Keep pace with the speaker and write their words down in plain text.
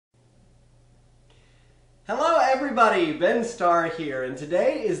Hello everybody, Ben Starr here, and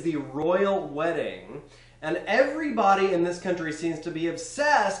today is the royal wedding, and everybody in this country seems to be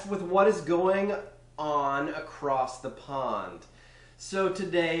obsessed with what is going on across the pond. So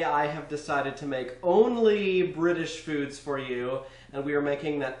today I have decided to make only British foods for you, and we are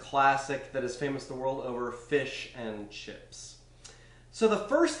making that classic that is famous the world over, fish and chips. So the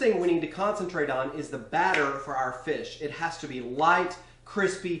first thing we need to concentrate on is the batter for our fish. It has to be light,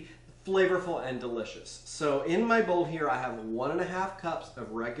 crispy, flavorful, and delicious. So in my bowl here I have 1.5 cups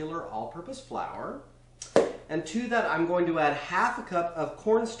of regular all-purpose flour, and to that I'm going to add 1/2 cup of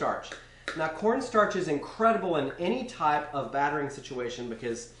cornstarch. Now cornstarch is incredible in any type of battering situation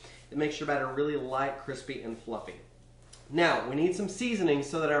because it makes your batter really light, crispy, and fluffy. Now we need some seasoning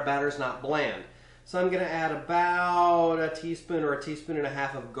so that our batter is not bland. So I'm going to add about a teaspoon or a teaspoon and a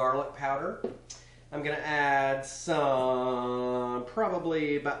half of garlic powder. I'm going to add some,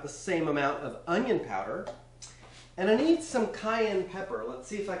 probably about the same amount of onion powder. And I need some cayenne pepper. Let's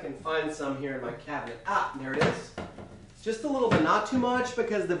see if I can find some here in my cabinet. Ah, there it is. Just a little bit, not too much,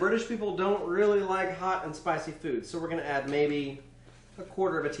 because the British people don't really like hot and spicy food. So we're going to add maybe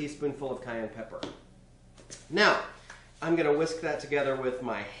 1/4 teaspoonful of cayenne pepper. Now, I'm going to whisk that together with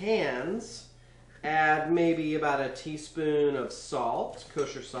my hands. Add maybe about a teaspoon of salt,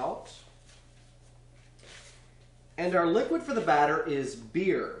 kosher salt. And our liquid for the batter is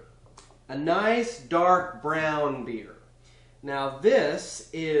beer. A nice dark brown beer. Now this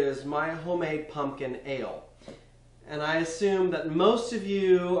is my homemade pumpkin ale. And I assume that most of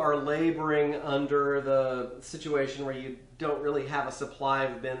you are laboring under the situation where you don't really have a supply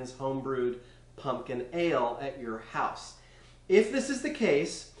of Ben's homebrewed pumpkin ale at your house. If this is the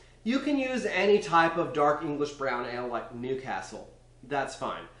case, you can use any type of dark English brown ale like Newcastle. That's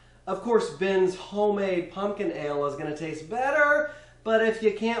fine. Of course, Ben's homemade pumpkin ale is going to taste better, but if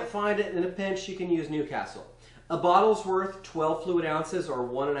you can't find it in a pinch, you can use Newcastle. A bottle's worth 12 fluid ounces or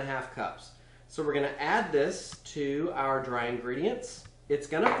 1.5 cups. So we're going to add this to our dry ingredients. It's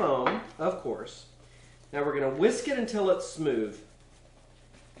going to foam, of course. Now we're going to whisk it until it's smooth.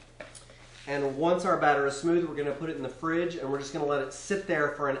 And once our batter is smooth, we're going to put it in the fridge and we're just going to let it sit there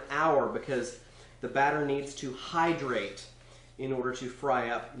for an hour because the batter needs to hydrate in order to fry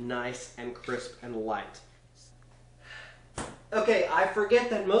up nice and crisp and light. Okay, I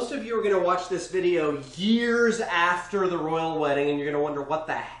forget that most of you are going to watch this video years after the royal wedding and you're going to wonder what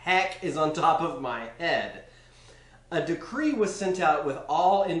the heck is on top of my head. A decree was sent out with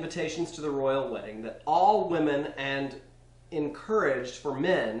all invitations to the royal wedding that all women and encouraged for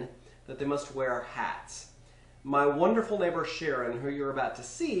men that they must wear hats. My wonderful neighbor Sharon, who you're about to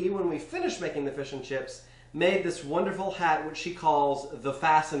see when we finish making the fish and chips, made this wonderful hat which she calls the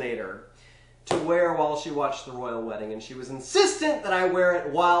Fascinator to wear while she watched the royal wedding, and she was insistent that I wear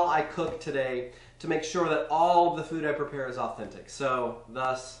it while I cook today to make sure that all of the food I prepare is authentic. So,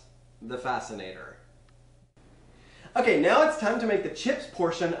 thus, the Fascinator. Okay, now it's time to make the chips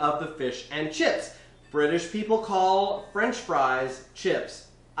portion of the fish and chips. British people call French fries chips.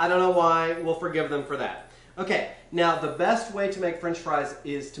 I don't know why, we'll forgive them for that. Okay, now the best way to make French fries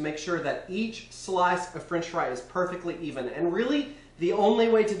is to make sure that each slice of French fry is perfectly even. And really, the only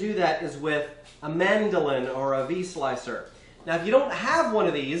way to do that is with a mandolin or a V-slicer. Now, if you don't have one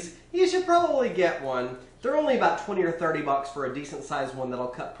of these, you should probably get one. They're only about 20 or 30 bucks for a decent sized one that'll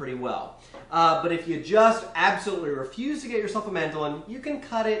cut pretty well. But if you just absolutely refuse to get yourself a mandolin, you can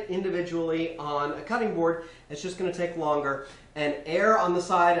cut it individually on a cutting board. It's just going to take longer. And err on the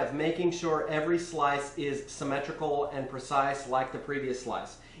side of making sure every slice is symmetrical and precise like the previous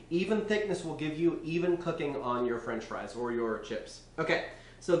slice. Even thickness will give you even cooking on your French fries or your chips. Okay,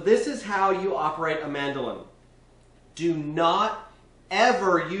 so this is how you operate a mandolin. Do not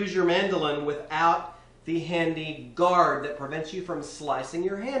ever use your mandolin without the handy guard that prevents you from slicing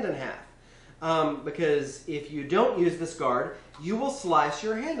your hand in half. Because if you don't use this guard, you will slice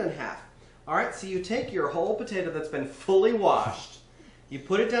your hand in half. Alright, so you take your whole potato that's been fully washed, you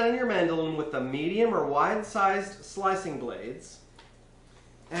put it down in your mandolin with the medium or wide-sized slicing blades,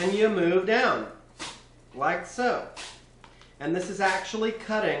 and you move down, like so. And this is actually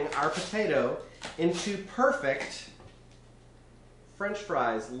cutting our potato into perfect French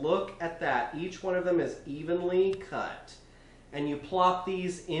fries. Look at that. Each one of them is evenly cut. And you plop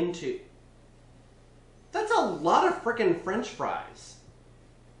these into... That's a lot of frickin' French fries.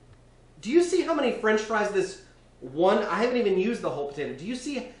 Do you see how many French fries this one... I haven't even used the whole potato. Do you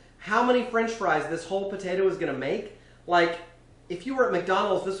see how many French fries this whole potato is going to make? Like, if you were at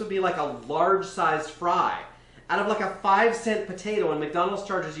McDonald's, this would be like a large-sized fry. Out of like a 5-cent potato, and McDonald's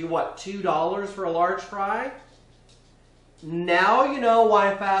charges you, what, $2 for a large fry? Now you know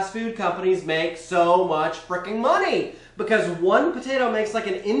why fast food companies make so much freaking money. Because one potato makes like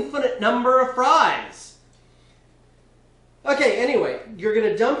an infinite number of fries. Okay, anyway, you're going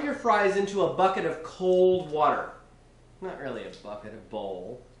to dump your fries into a bucket of cold water. Not really a bucket, a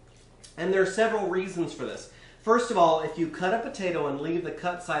bowl. And there are several reasons for this. First of all, if you cut a potato and leave the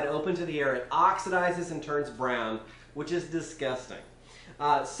cut side open to the air, it oxidizes and turns brown, which is disgusting.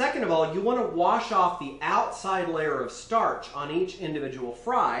 Second of all, you want to wash off the outside layer of starch on each individual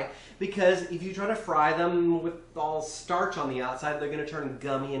fry, because if you try to fry them with all starch on the outside, they're going to turn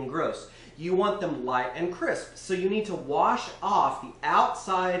gummy and gross. You want them light and crisp, so you need to wash off the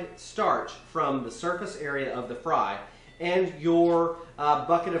outside starch from the surface area of the fry, and your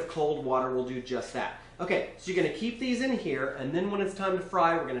bucket of cold water will do just that. Okay, so you're going to keep these in here, and then when it's time to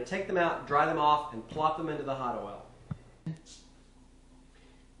fry, we're going to take them out, dry them off, and plop them into the hot oil.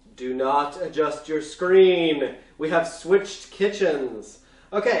 Do not adjust your screen. We have switched kitchens.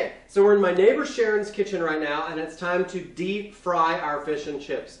 Okay, so we're in my neighbor Sharon's kitchen right now, and it's time to deep fry our fish and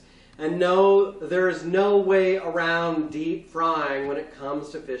chips. And no, there is no way around deep frying when it comes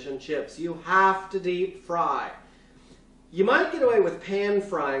to fish and chips. You have to deep fry. You might get away with pan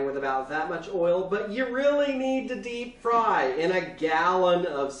frying with about that much oil, but you really need to deep fry in a gallon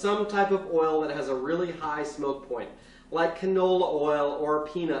of some type of oil that has a really high smoke point, like canola oil or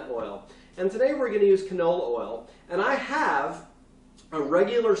peanut oil. And today we're going to use canola oil, and I have a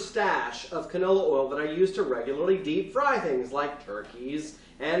regular stash of canola oil that I use to regularly deep fry things like turkeys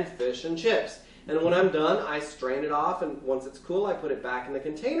and fish and chips. And when I'm done, I strain it off, and once it's cool, I put it back in the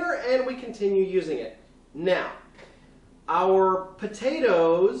container, and we continue using it. Now, our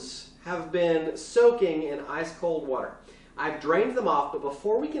potatoes have been soaking in ice cold water. I've drained them off, but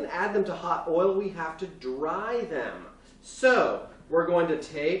before we can add them to hot oil, we have to dry them. So, we're going to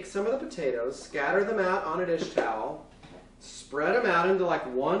take some of the potatoes, scatter them out on a dish towel, spread them out into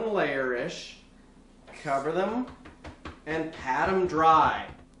like one layer-ish, cover them, and pat them dry.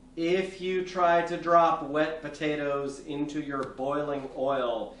 If you try to drop wet potatoes into your boiling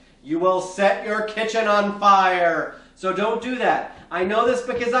oil, you will set your kitchen on fire. So don't do that. I know this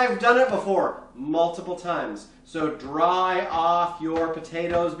because I've done it before, multiple times. So dry off your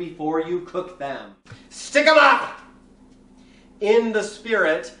potatoes before you cook them. Stick them up! In the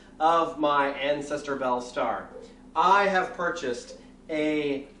spirit of my ancestor Belle Starr, I have purchased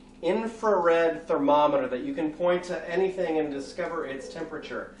an infrared thermometer that you can point to anything and discover its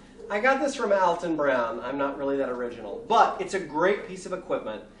temperature. I got this from Alton Brown. I'm not really that original, but it's a great piece of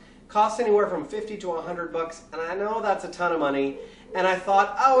equipment. Costs anywhere from 50 to 100 bucks, and I know that's a ton of money. And I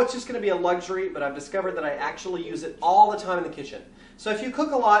thought, oh, it's just going to be a luxury, but I've discovered that I actually use it all the time in the kitchen. So if you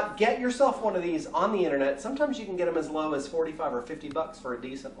cook a lot, get yourself one of these on the internet. Sometimes you can get them as low as 45 or 50 bucks for a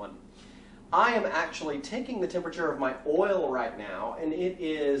decent one. I am actually taking the temperature of my oil right now, and it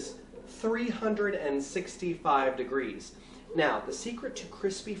is 365 degrees. Now, the secret to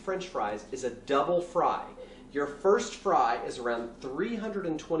crispy French fries is a double fry. Your first fry is around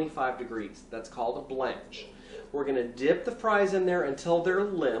 325 degrees. That's called a blanch. We're going to dip the fries in there until they're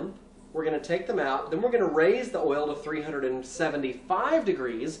limp. We're going to take them out. Then we're going to raise the oil to 375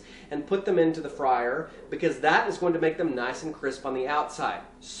 degrees and put them into the fryer, because that is going to make them nice and crisp on the outside.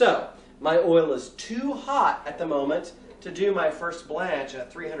 So, my oil is too hot at the moment to do my first blanch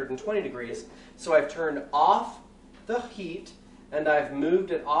at 320 degrees. So I've turned off the heat and I've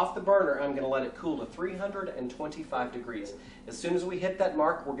moved it off the burner. I'm going to let it cool to 325 degrees. As soon as we hit that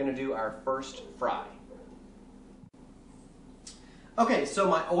mark, we're going to do our first fry. Okay, so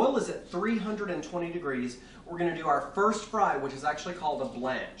my oil is at 320 degrees. We're going to do our first fry, which is actually called a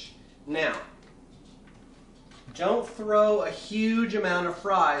blanch. Now, don't throw a huge amount of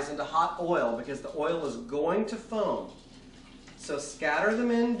fries into hot oil because the oil is going to foam. So scatter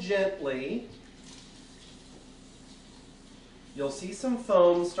them in gently. You'll see some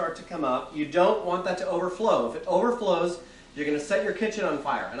foam start to come up. You don't want that to overflow. If it overflows, you're going to set your kitchen on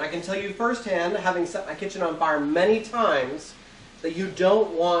fire. And I can tell you firsthand, having set my kitchen on fire many times, that you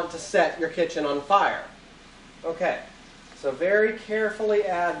don't want to set your kitchen on fire. Okay, so very carefully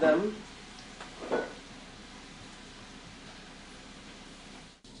add them.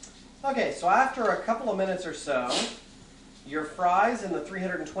 Okay, so after a couple of minutes or so, your fries in the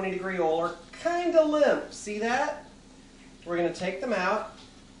 320 degree oil are kind of limp. See that? We're going to take them out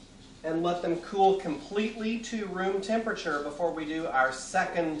and let them cool completely to room temperature before we do our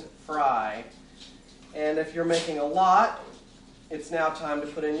second fry. And if you're making a lot, it's now time to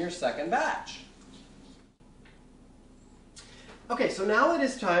put in your second batch. Okay, so now it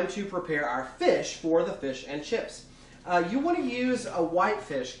is time to prepare our fish for the fish and chips. You want to use a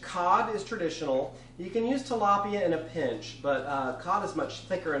whitefish. Cod is traditional. You can use tilapia in a pinch, but cod is much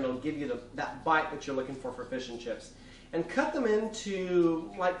thicker and it'll give you that bite that you're looking for fish and chips. And cut them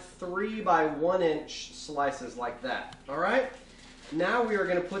into like 3 by 1 inch slices like that. All right? Now we are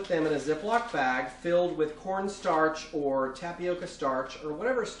going to put them in a Ziploc bag filled with cornstarch or tapioca starch or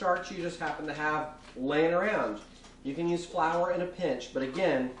whatever starch you just happen to have laying around. You can use flour in a pinch, but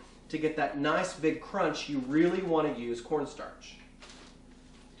again, to get that nice big crunch, you really want to use cornstarch.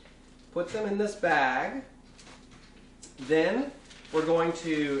 Put them in this bag. Then we're going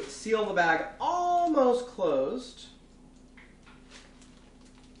to seal the bag almost closed.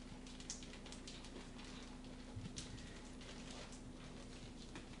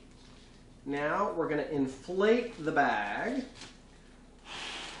 Now we're going to inflate the bag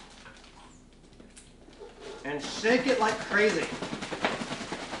and shake it like crazy.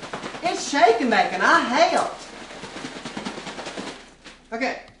 It's shaking, bacon. I helped.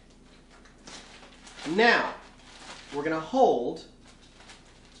 Okay. Now, we're going to hold.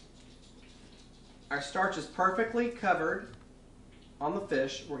 Our starch is perfectly covered on the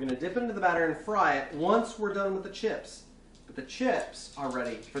fish. We're going to dip into the batter and fry it once we're done with the chips. But the chips are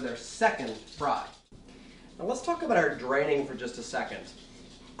ready for their second fry. Now let's talk about our draining for just a second.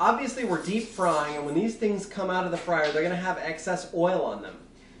 Obviously we're deep frying, and when these things come out of the fryer, they're going to have excess oil on them.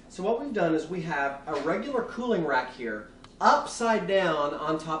 So what we've done is we have a regular cooling rack here upside down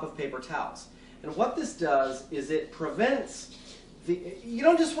on top of paper towels. And what this does is it prevents you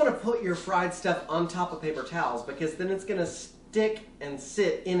don't just want to put your fried stuff on top of paper towels, because then it's going to stick and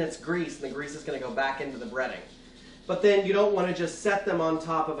sit in its grease, and the grease is going to go back into the breading. But then you don't want to just set them on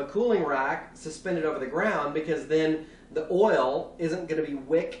top of a cooling rack suspended over the ground, because then the oil isn't going to be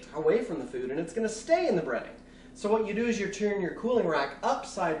wicked away from the food and it's going to stay in the breading. So what you do is you turn your cooling rack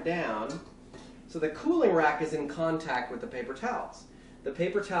upside down so the cooling rack is in contact with the paper towels. The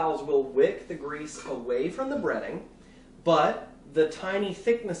paper towels will wick the grease away from the breading, but the tiny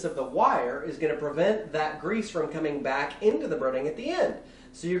thickness of the wire is going to prevent that grease from coming back into the breading at the end.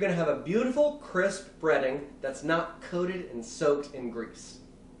 So you're going to have a beautiful, crisp breading that's not coated and soaked in grease.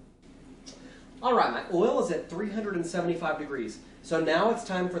 All right, my oil is at 375 degrees. So now it's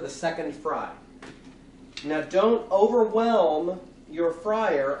time for the second fry. Now don't overwhelm your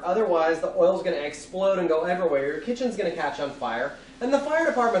fryer, otherwise the oil's going to explode and go everywhere. Your kitchen's going to catch on fire, and the fire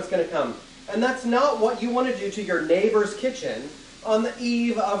department's going to come. And that's not what you want to do to your neighbor's kitchen on the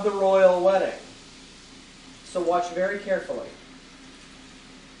eve of the royal wedding. So watch very carefully.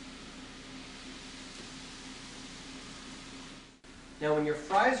 Now when your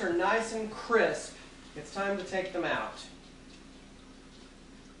fries are nice and crisp, it's time to take them out.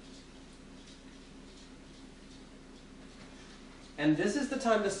 And this is the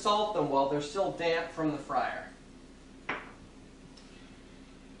time to salt them while they're still damp from the fryer.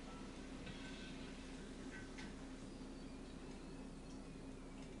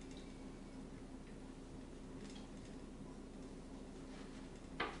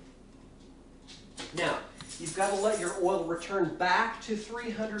 Now, you've got to let your oil return back to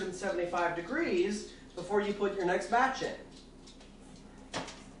 375 degrees before you put your next batch in.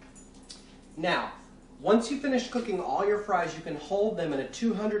 Now, once you finish cooking all your fries, you can hold them in a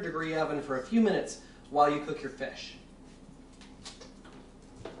 200-degree oven for a few minutes while you cook your fish.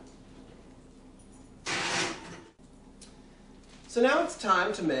 So now it's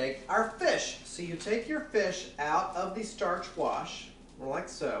time to make our fish. So you take your fish out of the starch wash, like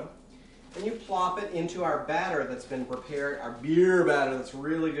so, and you plop it into our batter that's been prepared, our beer batter that's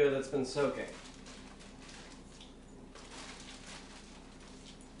really good, that's been soaking.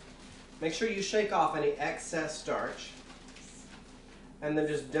 Make sure you shake off any excess starch, and then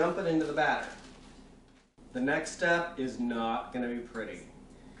just dump it into the batter. The next step is not going to be pretty.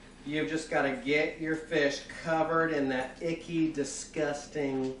 You've just got to get your fish covered in that icky,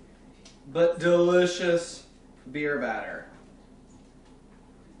 disgusting, but delicious beer batter.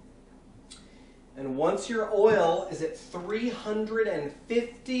 And once your oil is at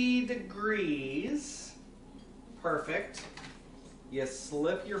 350 degrees, perfect, you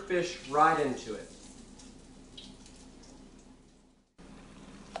slip your fish right into it.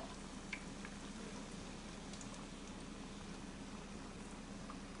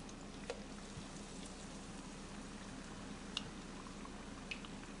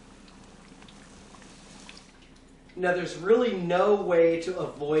 Now there's really no way to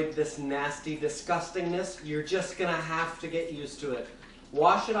avoid this nasty disgustingness. You're just going to have to get used to it.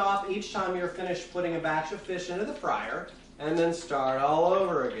 Wash it off each time you're finished putting a batch of fish into the fryer, and then start all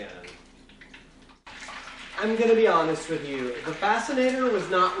over again. I'm going to be honest with you. The Fascinator was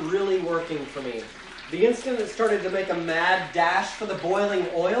not really working for me. The instant it started to make a mad dash for the boiling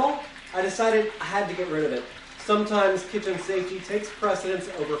oil, I decided I had to get rid of it. Sometimes kitchen safety takes precedence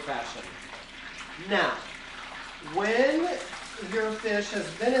over fashion. Now, when your fish has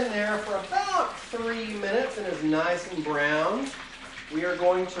been in there for about 3 minutes and is nice and brown, we are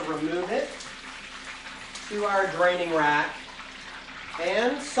going to remove it to our draining rack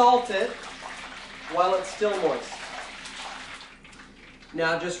and salt it while it's still moist.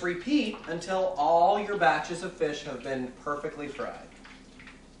 Now just repeat until all your batches of fish have been perfectly fried.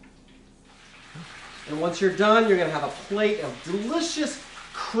 And once you're done, you're going to have a plate of delicious,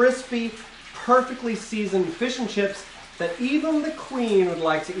 crispy, perfectly seasoned fish and chips that even the queen would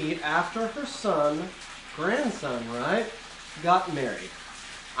like to eat after her grandson, right, got married.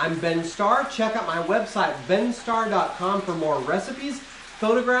 I'm Ben Starr. Check out my website, benstarr.com, for more recipes,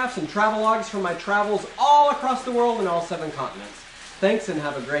 photographs, and travelogues from my travels all across the world and all 7 continents. Thanks and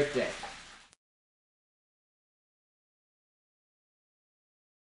have a great day.